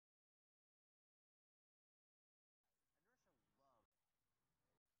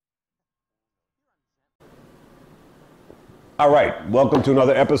All right, welcome to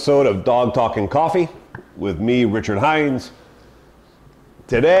another episode of Dog Talking Coffee with me, Richard Heinz.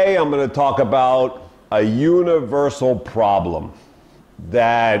 Today I'm going to talk about a universal problem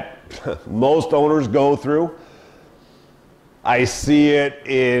that most owners go through. I see it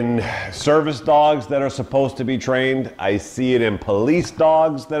in service dogs that are supposed to be trained. I see it in police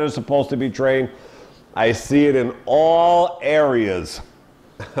dogs that are supposed to be trained. I see it in all areas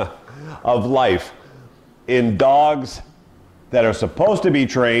of life, in dogs that are supposed to be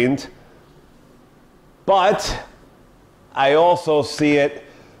trained, but I also see it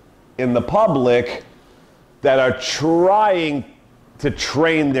in the public that are trying to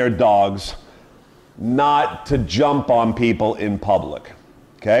train their dogs not to jump on people in public,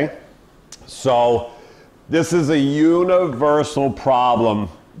 okay? So this is a universal problem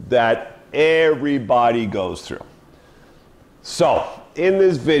that everybody goes through. So in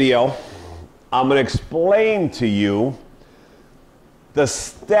this video, I'm going to explain to you the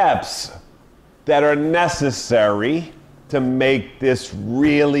steps that are necessary to make this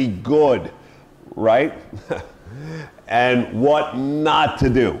really good, right? And what not to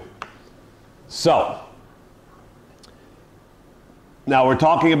do. So, now we're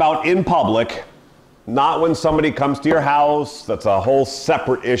talking about in public, not when somebody comes to your house. That's a whole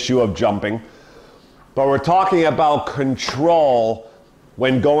separate issue of jumping. But we're talking about control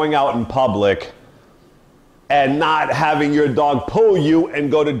when going out in public and not having your dog pull you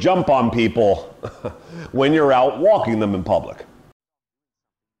and go to jump on people when you're out walking them in public.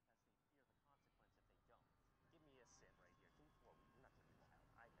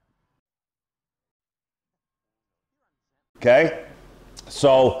 Okay?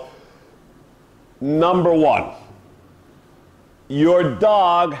 So, number one, your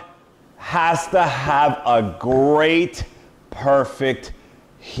dog has to have a great, perfect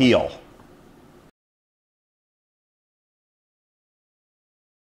heel.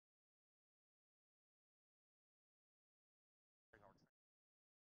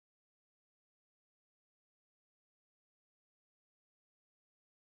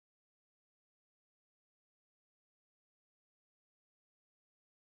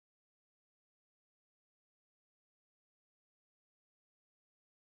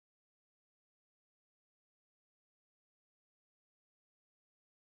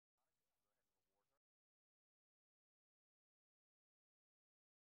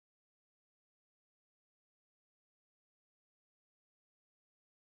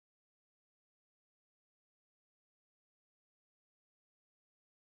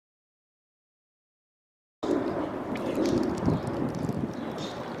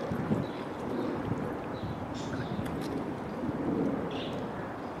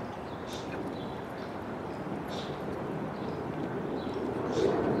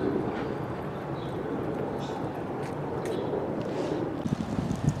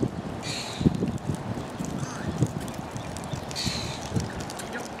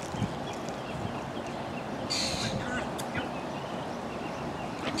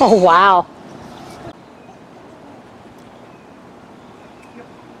 Oh, wow.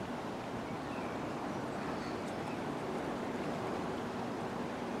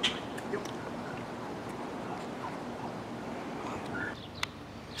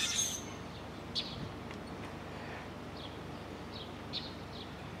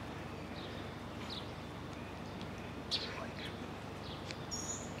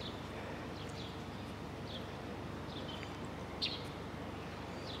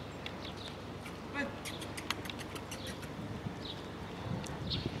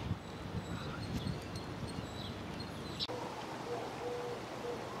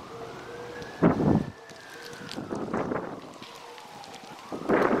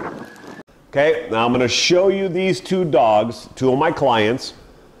 Okay, now I'm going to show you these two dogs, two of my clients,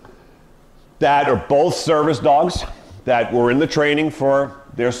 that are both service dogs that were in the training for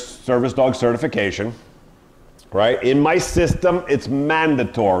their service dog certification, right? In my system, it's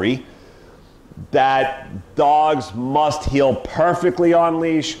mandatory that dogs must heel perfectly on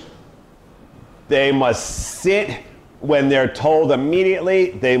leash. They must sit when they're told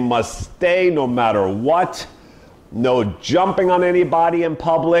immediately. They must stay no matter what. No jumping on anybody in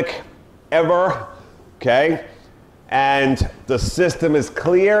public ever, okay? And the system is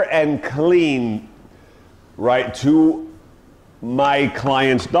clear and clean, right, to my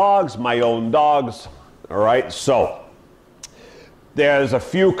clients' dogs, my own dogs, all right? So there's a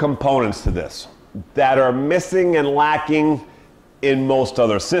few components to this that are missing and lacking in most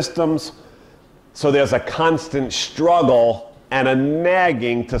other systems. So there's a constant struggle and a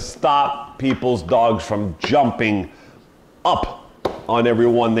nagging to stop people's dogs from jumping up on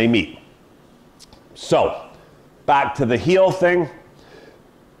everyone they meet. So, back to the heel thing.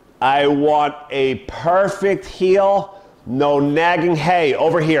 I want a perfect heel, no nagging. Hey,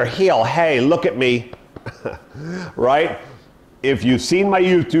 over here, heel. Hey, look at me. Right? If you've seen my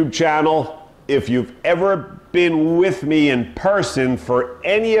YouTube channel, if you've ever been with me in person for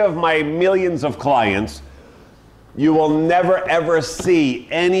any of my millions of clients, you will never ever see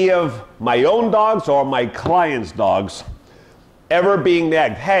any of my own dogs or my clients' dogs ever being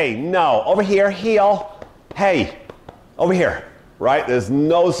nagged. Hey, no, over here, heel. Hey, over here, right? There's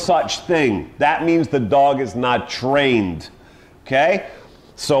no such thing. That means the dog is not trained, okay?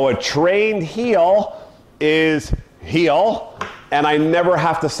 So a trained heel is heel, and I never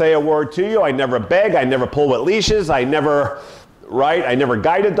have to say a word to you. I never beg, I never pull with leashes, I never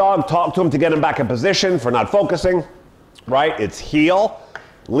guide a dog, talk to him to get him back in position for not focusing, right? It's heel,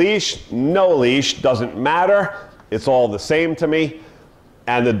 leash, no leash, doesn't matter. It's all the same to me.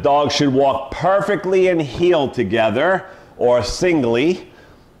 And the dog should walk perfectly in heel together or singly,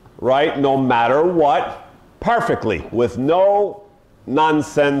 right? No matter what, perfectly, with no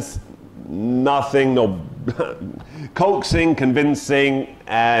nonsense, nothing, no coaxing, convincing,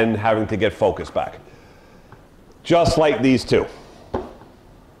 and having to get focus back. Just like these two.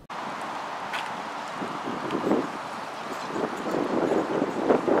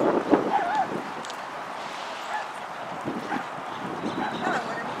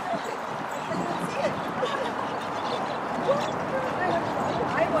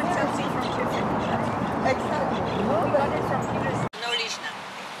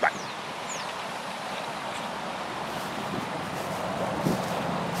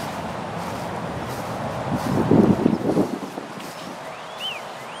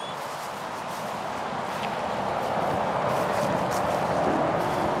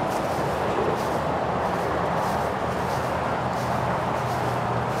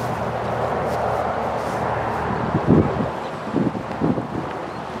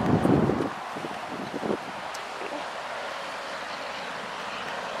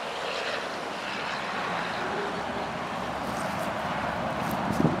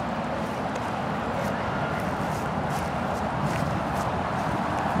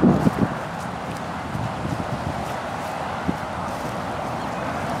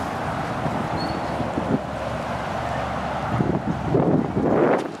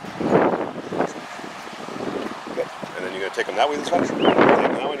 Take them that way this way. Take them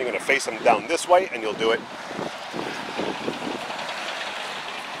that way, and you're going to face them down this way, and you'll do it.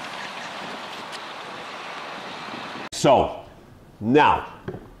 So, now,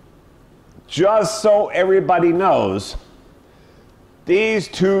 just so everybody knows, these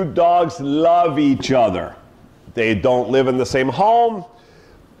two dogs love each other. They don't live in the same home,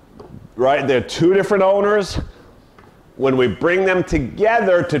 right? They're two different owners. When we bring them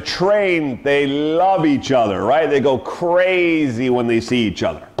together to train, they love each other, right? They go crazy when they see each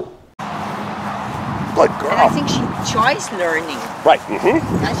other. Good girl. And I think she enjoys learning. Right.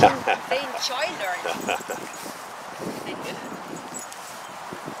 Mm-hmm. I think they enjoy learning.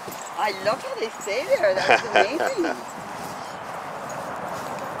 I love how they stay there. That's amazing.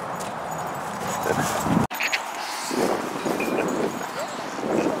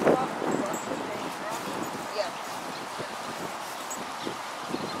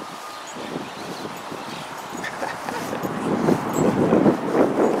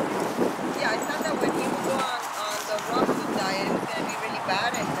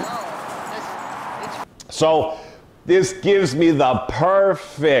 So this gives me the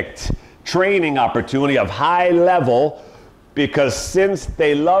perfect training opportunity of high level, because since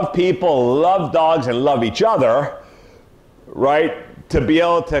they love people, love dogs, and love each other, right, to be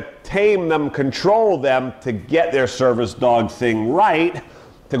able to tame them, control them, to get their service dog thing right,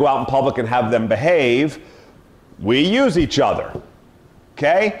 to go out in public and have them behave, we use each other,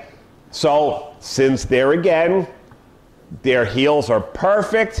 okay? So since there again, their heels are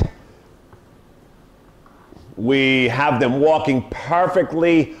perfect, we have them walking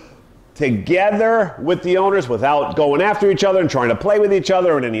perfectly together with the owners without going after each other and trying to play with each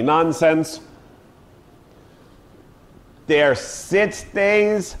other and any nonsense. Their sit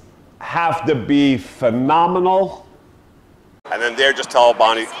stays have to be phenomenal. And then there, just tell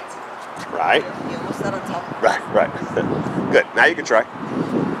Bonnie, right? You almost sat on top. Right. Good. Now you can try.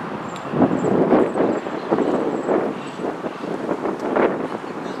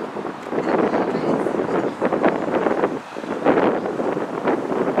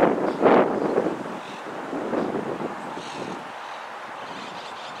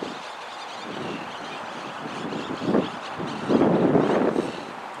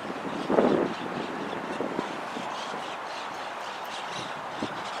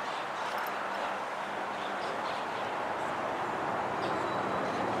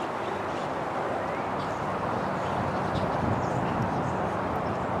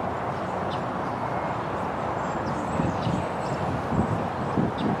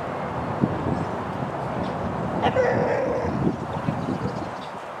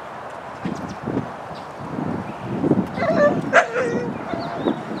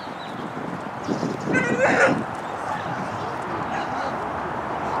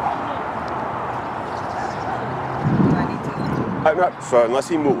 Yep, so unless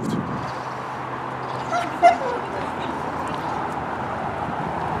he moved.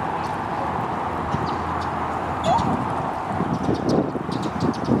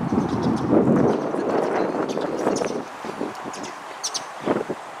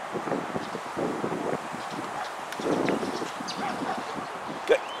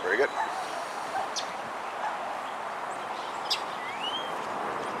 Good, very good.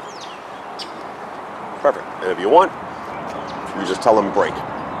 Perfect. And if you want, you just tell them break.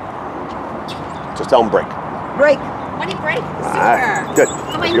 Just tell them break. Break. When you break, super. Good.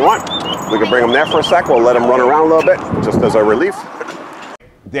 If you want, we can bring them there for a sec. We'll let them run around a little bit, just as a relief.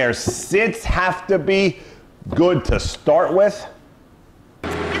 Their sits have to be good to start with.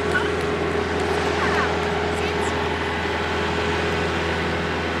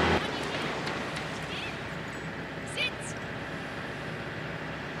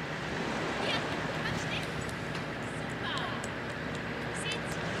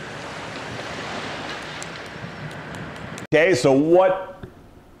 Okay, so what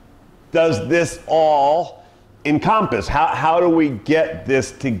does this all encompass? How do we get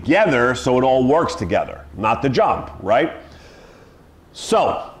this together so it all works together? Not the jump, right?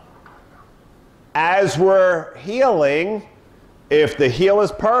 So, as we're healing, if the heel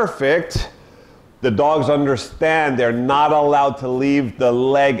is perfect, the dogs understand they're not allowed to leave the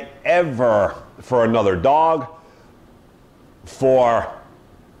leg ever for another dog, for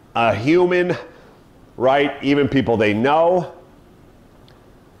a human, right? Even people they know.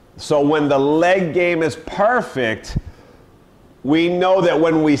 So when the leg game is perfect, we know that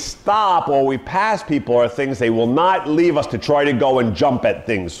when we stop or we pass people or things, they will not leave us to try to go and jump at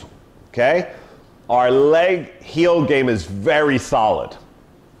things, okay? Our leg heel game is very solid,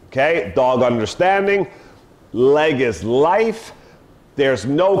 okay? Dog understanding, leg is life. There's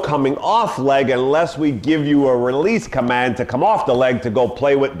no coming off leg unless we give you a release command to come off the leg to go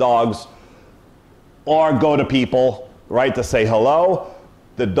play with dogs or go to people, right, to say hello.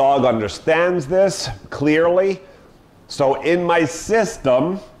 The dog understands this clearly. So in my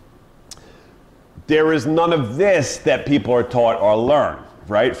system, there is none of this that people are taught or learn,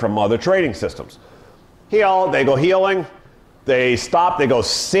 right, from other training systems. Heel, they go healing, they stop, they go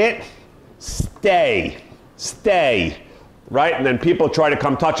sit, stay, right? And then people try to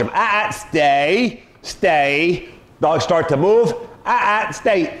come touch them. Stay. Dogs start to move,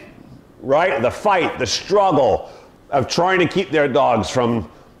 stay. Right? The fight, the struggle of trying to keep their dogs from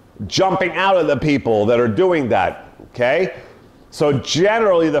jumping out of the people that are doing that, okay? So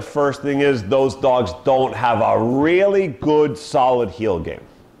generally the first thing is those dogs don't have a really good solid heel game.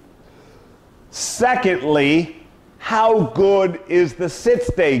 Secondly, how good is the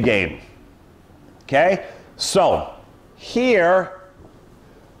sit-stay game? Okay? So here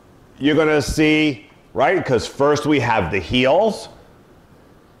you're gonna see, right? Because first we have the heels,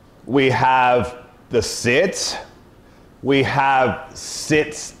 we have the sits, we have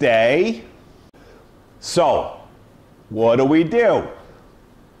sit-stay. So, what do?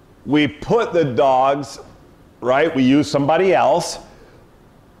 We put the dogs, right? We use somebody else.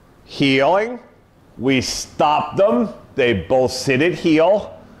 Healing, we stop them. They both sit at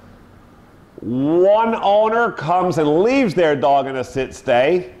heel. One owner comes and leaves their dog in a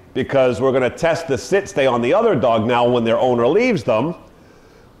sit-stay because we're going to test the sit-stay on the other dog now when their owner leaves them,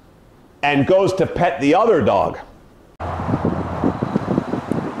 and goes to pet the other dog.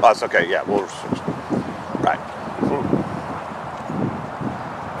 Oh, that's okay, yeah, we'll switch. Right.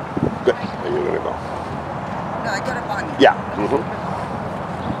 Good, and you're gonna go. No, I got a bunny. Yeah.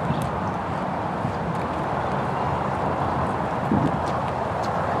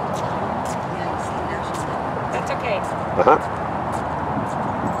 That's okay. Uh-huh.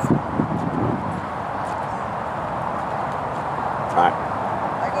 All right.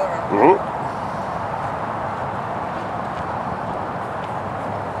 I go around. Mm-hmm.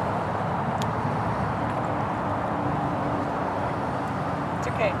 It's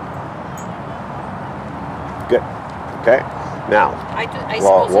okay. Good. Okay. Now,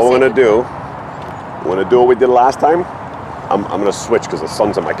 what we're going to do, we're going to do what we did last time. I'm going to switch because the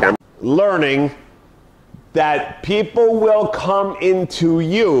sun's on my camera. Learning that people will come into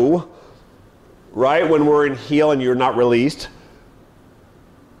you, right, when we're in heel and you're not released.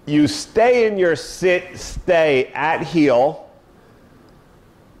 You stay in your sit-stay at heel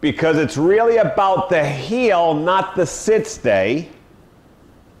because it's really about the heel, not the sit-stay.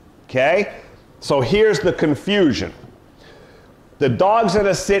 Okay? So here's the confusion. The dog's in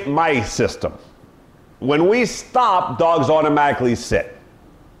a sit-my system. When we stop, dogs automatically sit.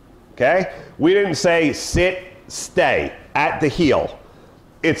 Okay? We didn't say sit, stay at the heel.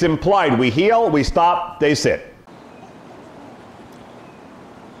 It's implied. We heel, we stop, they sit.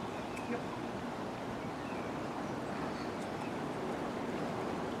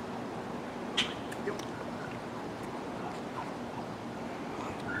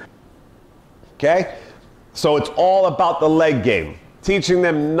 Okay? So it's all about the leg game. Teaching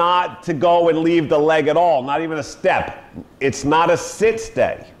them not to go and leave the leg at all, not even a step. It's not a sit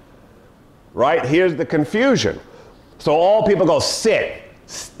stay. Right? Here's the confusion. So all people go sit,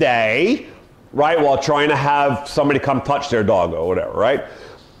 stay, right, while trying to have somebody come touch their dog or whatever, right?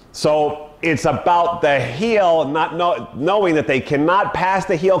 So it's about the heel, not knowing that they cannot pass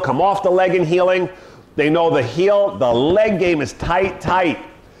the heel, come off the leg in heeling. They know the leg game is tight,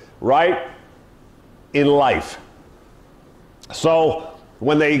 right, in life. So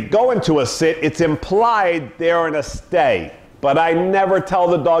when they go into a sit, it's implied they're in a stay, but I never tell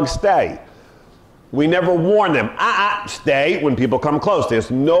the dog stay. We never warn them, stay when people come close.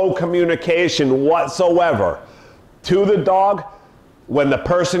 There's no communication whatsoever to the dog. When the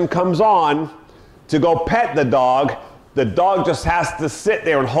person comes on to go pet the dog just has to sit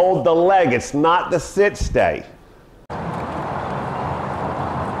there and hold the leg. It's not the sit stay.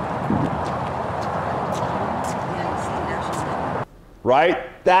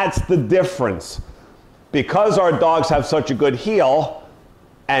 Right? That's the difference. Because our dogs have such a good heel,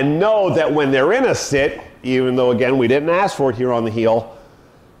 and know that when they're in a sit, even though, again, we didn't ask for it here on the heel,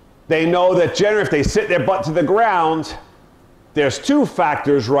 they know that generally if they sit their butt to the ground, there's two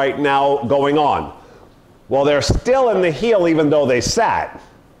factors right now going on. Well, they're still in the heel even though they sat,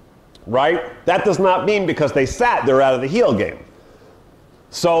 right? That does not mean because they sat, they're out of the heel game.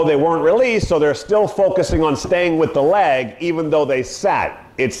 So they weren't released, so they're still focusing on staying with the leg even though they sat.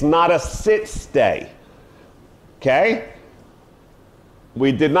 It's not a sit stay, okay?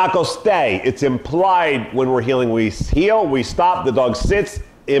 We did not go stay. It's implied when we're heeling. We heel, we stop, the dog sits.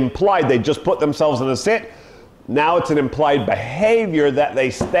 Implied, they just put themselves in a sit. Now it's an implied behavior that they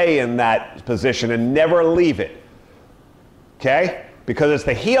stay in that position and never leave it. Okay? Because it's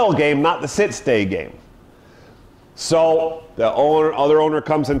the heel game, not the sit stay game. So the other owner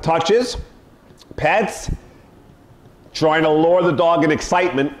comes and touches, pets, trying to lure the dog in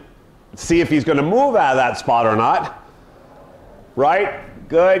excitement, see if he's going to move out of that spot or not. Right?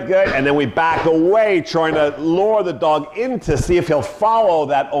 Good. And then we back away trying to lure the dog in to see if he'll follow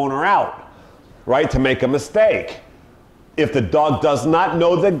that owner out, right, to make a mistake. If the dog does not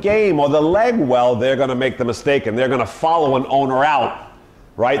know the game or the leg well, they're going to make the mistake and they're going to follow an owner out,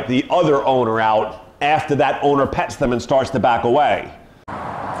 right, the other owner out after that owner pets them and starts to back away.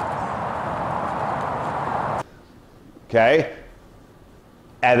 Okay?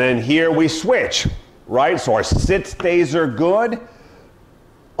 And then here we switch. Right? So our sit stays are good.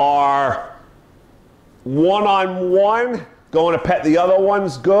 Our one-on-one, going to pet the other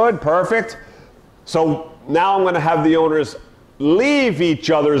one's good, perfect. So now I'm going to have the owners leave each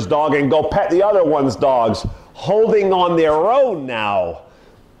other's dog and go pet the other one's dogs, holding on their own now,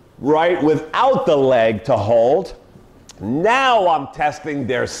 right, without the leg to hold. Now I'm testing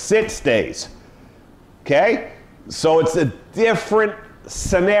their sit stays, okay? So it's a different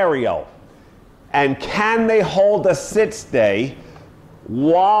scenario. And can they hold a sit stay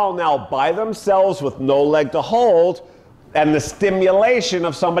while now by themselves with no leg to hold and the stimulation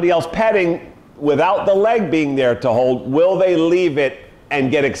of somebody else petting without the leg being there to hold? Will they leave it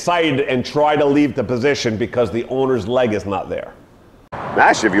and get excited and try to leave the position because the owner's leg is not there?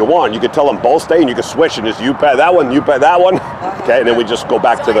 Actually, if you want, you could tell them both stay and you could switch and just you pet that one, you pet that one. Okay, and then we just go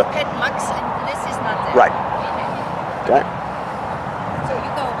back to the... I pet Max and this is not there. Right. Okay. So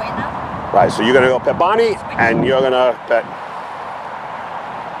you go away now? Right, so you're going to go pet Bonnie and you're going to pet...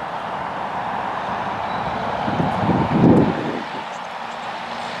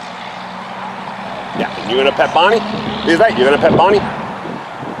 Yeah, and you're going to pet Bonnie. Is that? You're going to pet Bonnie.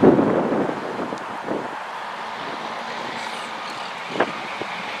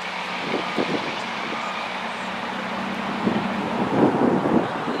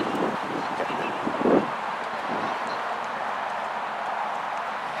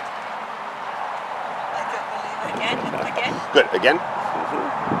 Again? Good, again.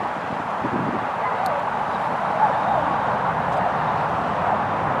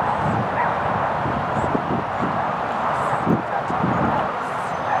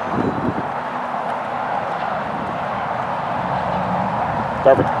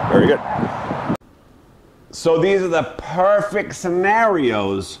 Perfect, very good. So these are the perfect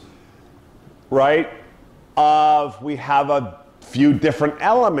scenarios, right, of we have a few different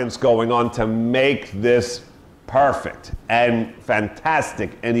elements going on to make this perfect and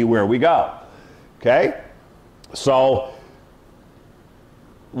fantastic anywhere we go. Okay? So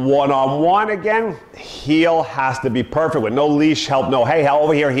one-on-one again, heel has to be perfect with no leash help, no, hey,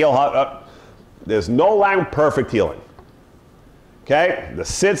 over here, heel help. There's no line, perfect healing. Okay? The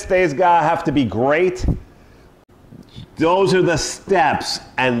sit stays gotta have to be great. Those are the steps,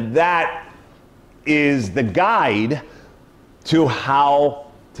 and that is the guide to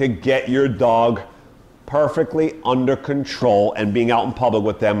how to get your dog perfectly under control and being out in public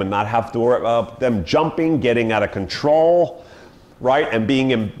with them and not have to worry about them jumping, getting out of control, right? And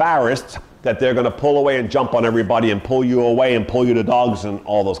being embarrassed that they're going to pull away and jump on everybody and pull you away and pull you to dogs and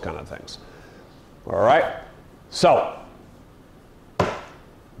all those kind of things. All right? So,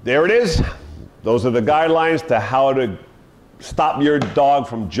 there it is. Those are the guidelines to how to stop your dog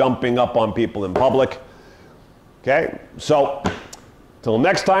from jumping up on people in public. Okay? So, till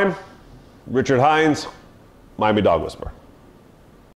next time, Richard Heinz, Miami Dog Whisperer.